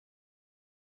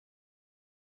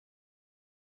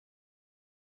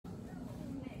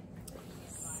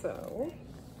So,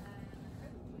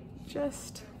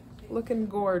 just looking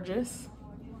gorgeous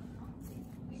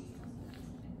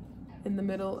in the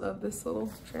middle of this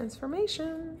little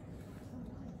transformation.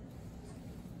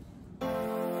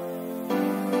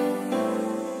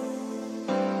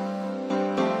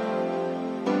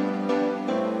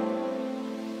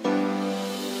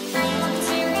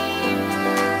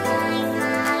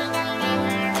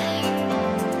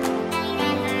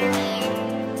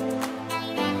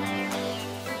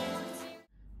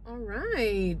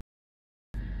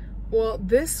 Well,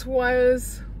 this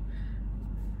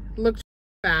looked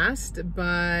fast,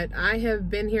 but I have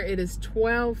been here. It is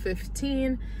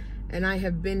 12:15 and I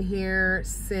have been here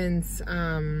since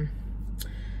 9.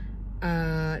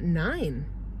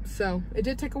 So it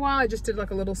did take a while. I just did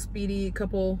like a little speedy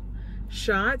couple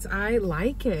shots. I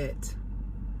like it.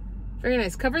 Very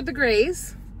nice. Covered the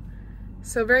grays,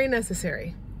 so very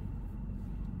necessary.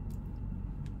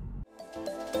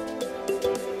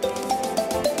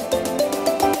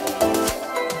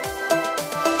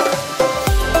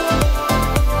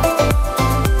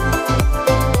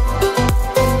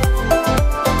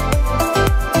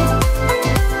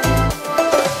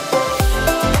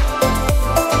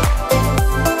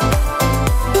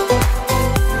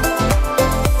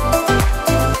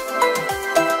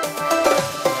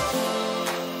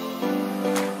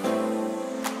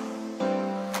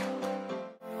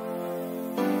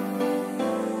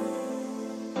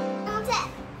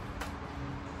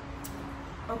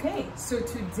 Okay, so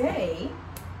today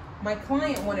my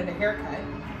client wanted a haircut,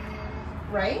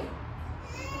 right?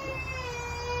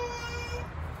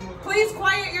 Please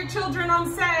quiet your children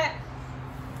on set.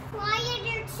 Quiet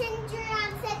your children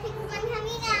on set because I'm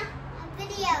having a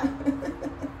video.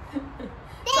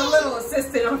 It's a little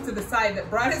assistant off to the side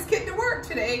that brought his kid to work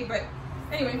today, but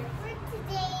anyway.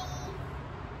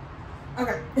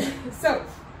 Okay, so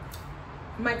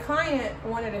my client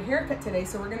wanted a haircut today,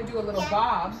 so we're gonna do a little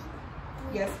bob.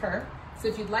 Yes, her. So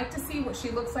if you'd like to see what she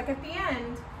looks like at the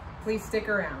end, please stick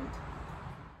around.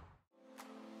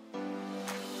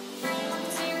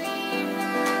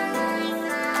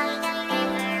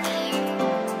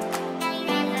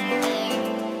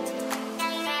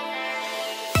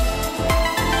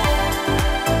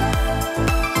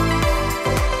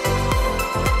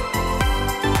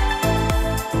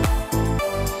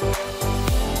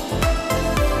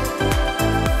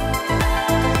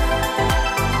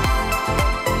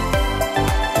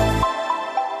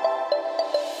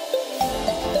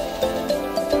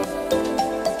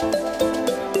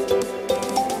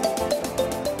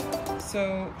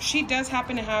 So she does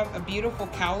happen to have a beautiful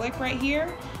cowlick right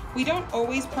here. We don't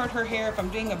always part her hair. If I'm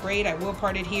doing a braid, I will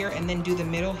part it here and then do the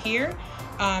middle here.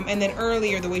 And then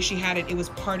earlier, the way she had it, it was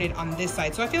parted on this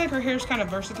side. So I feel like her hair is kind of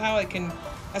versatile. It can,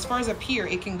 as far as up here,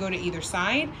 it can go to either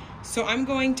side. So I'm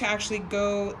going to actually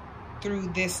go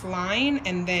through this line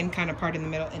and then kind of part in the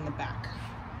middle in the back.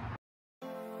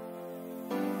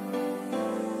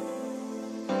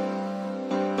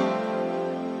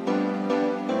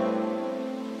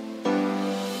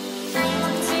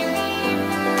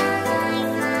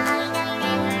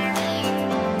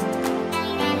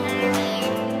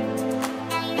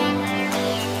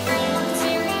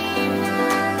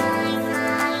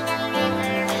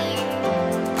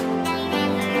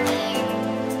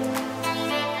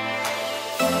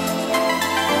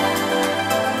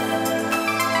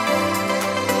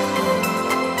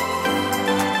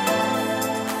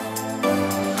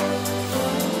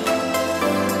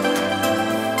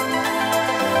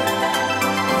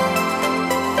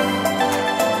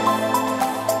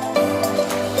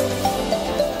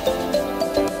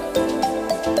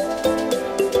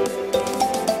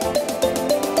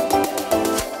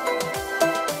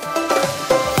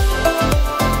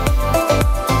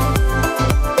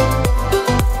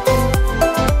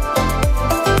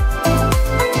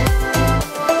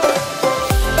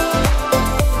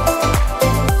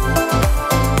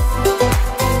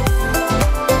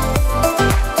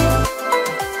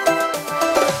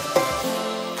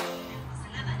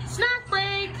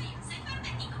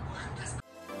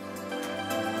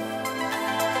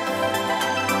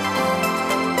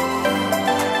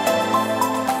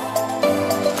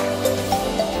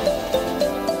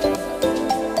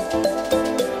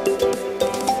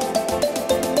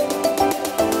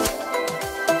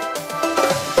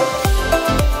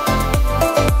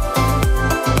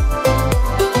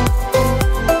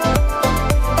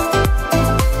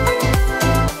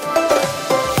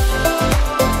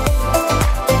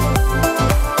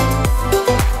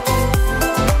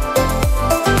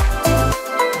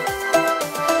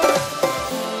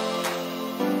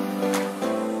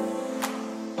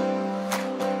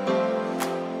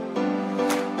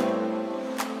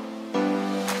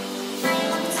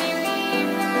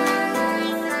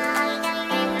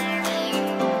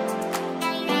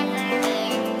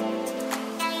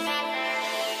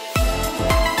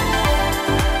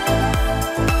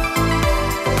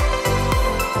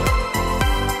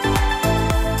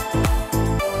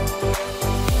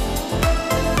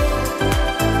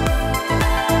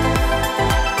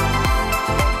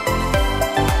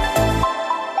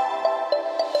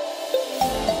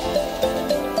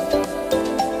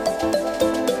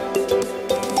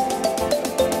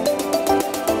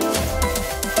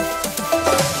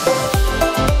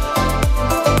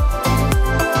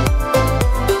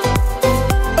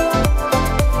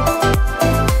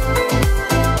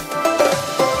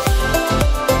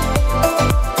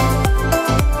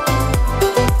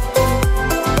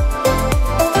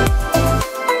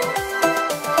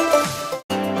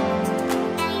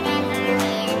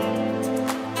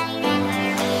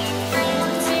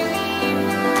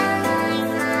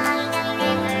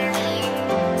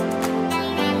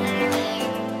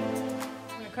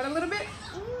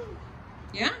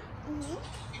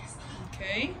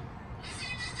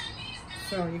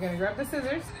 So you're gonna grab the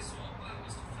scissors,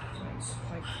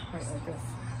 like this.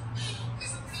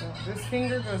 So this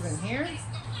finger goes in here,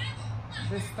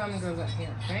 this thumb goes up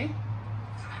here, okay?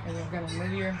 And you're gonna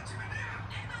move your,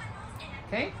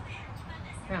 okay?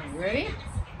 Now, you ready?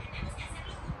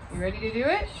 You ready to do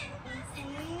it?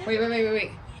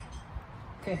 Wait.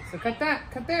 Okay, so cut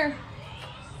there.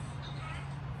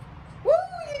 Woo,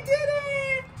 you did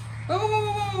it!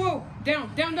 Whoa. Down.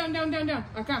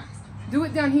 Okay, do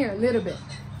it down here a little bit.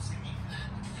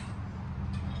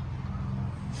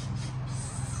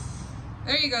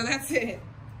 There you go, that's it.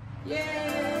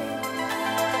 Yay!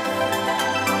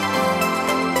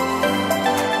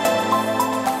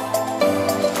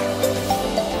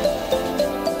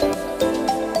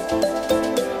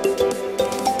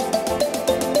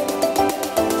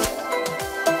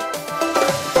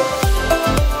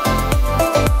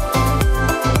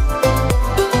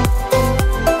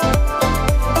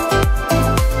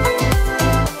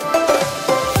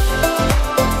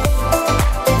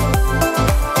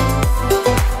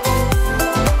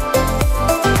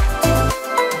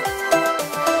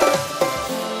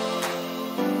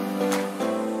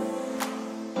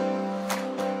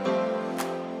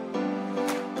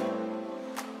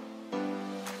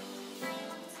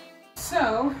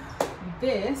 So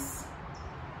this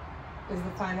is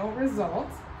the final result.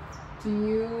 What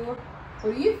do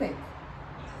you think?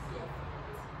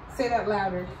 Say that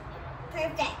louder.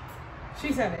 Perfect.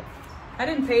 She said it. I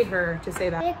didn't pay her to say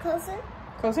that. Get it closer.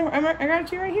 Closer? I got it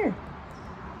to you right here.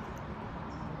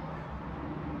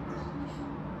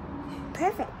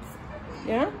 Perfect.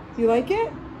 Yeah? You like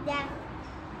it? Yeah.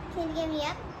 Can you get me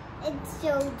up and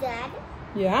show Dad?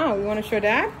 Yeah, we want to show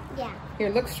Dad? Yeah. Here,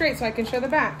 look straight so I can show the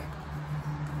back.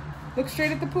 Look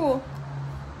straight at the pool.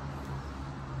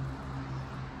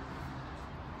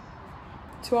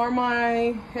 To all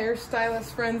my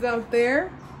hairstylist friends out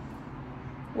there,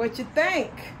 what you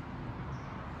think?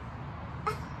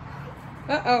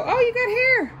 Uh-oh. Oh, you got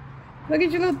hair. Look at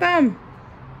your little thumb.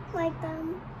 My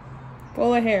thumb.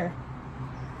 Full of hair.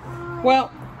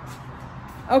 Well,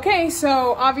 okay,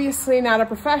 so obviously not a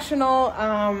professional.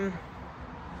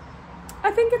 I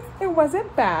think it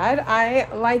wasn't bad. I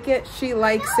like it. She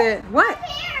likes it. What?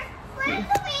 Hair. Where's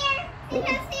the hair? It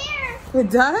has hair.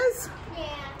 It does? Yeah.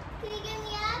 Can you get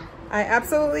me up? I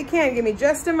absolutely can. Give me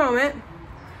just a moment. And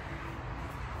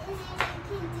then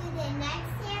we can do the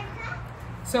next haircut.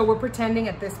 So we're pretending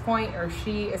at this point, or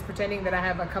she is pretending that I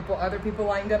have a couple other people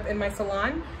lined up in my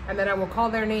salon, and then I will call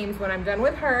their names when I'm done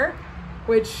with her,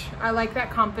 which I like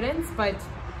that confidence, but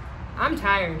I'm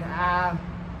tired.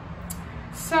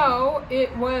 So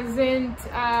it wasn't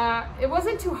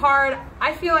too hard.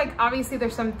 I feel like obviously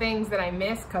there's some things that I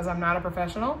missed because I'm not a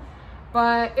professional,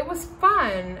 but it was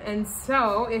fun. And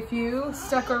so if you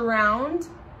stuck around,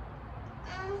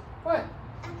 what?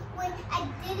 When I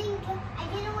didn't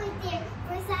wait there.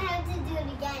 First I have to do it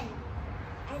again.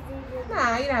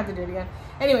 Nah, you don't have to do it again.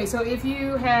 Anyway, so if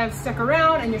you have stuck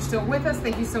around and you're still with us,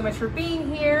 thank you so much for being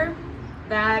here.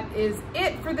 That is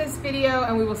it for this video,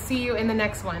 and we will see you in the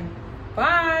next one.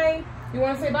 Bye. You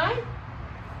want to say bye?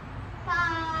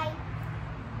 Bye.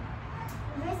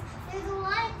 There's a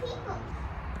lot of people.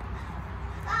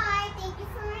 Bye. Thank you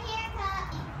for my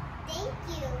haircut. Thank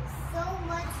you so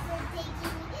much for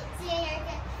taking me to your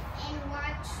haircut and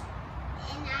watch.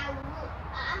 And I will.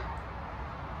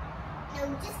 No,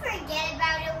 just forget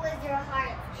about it with your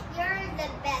heart. You're the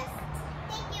best.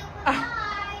 Thank you.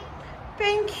 Bye.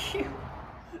 Thank you.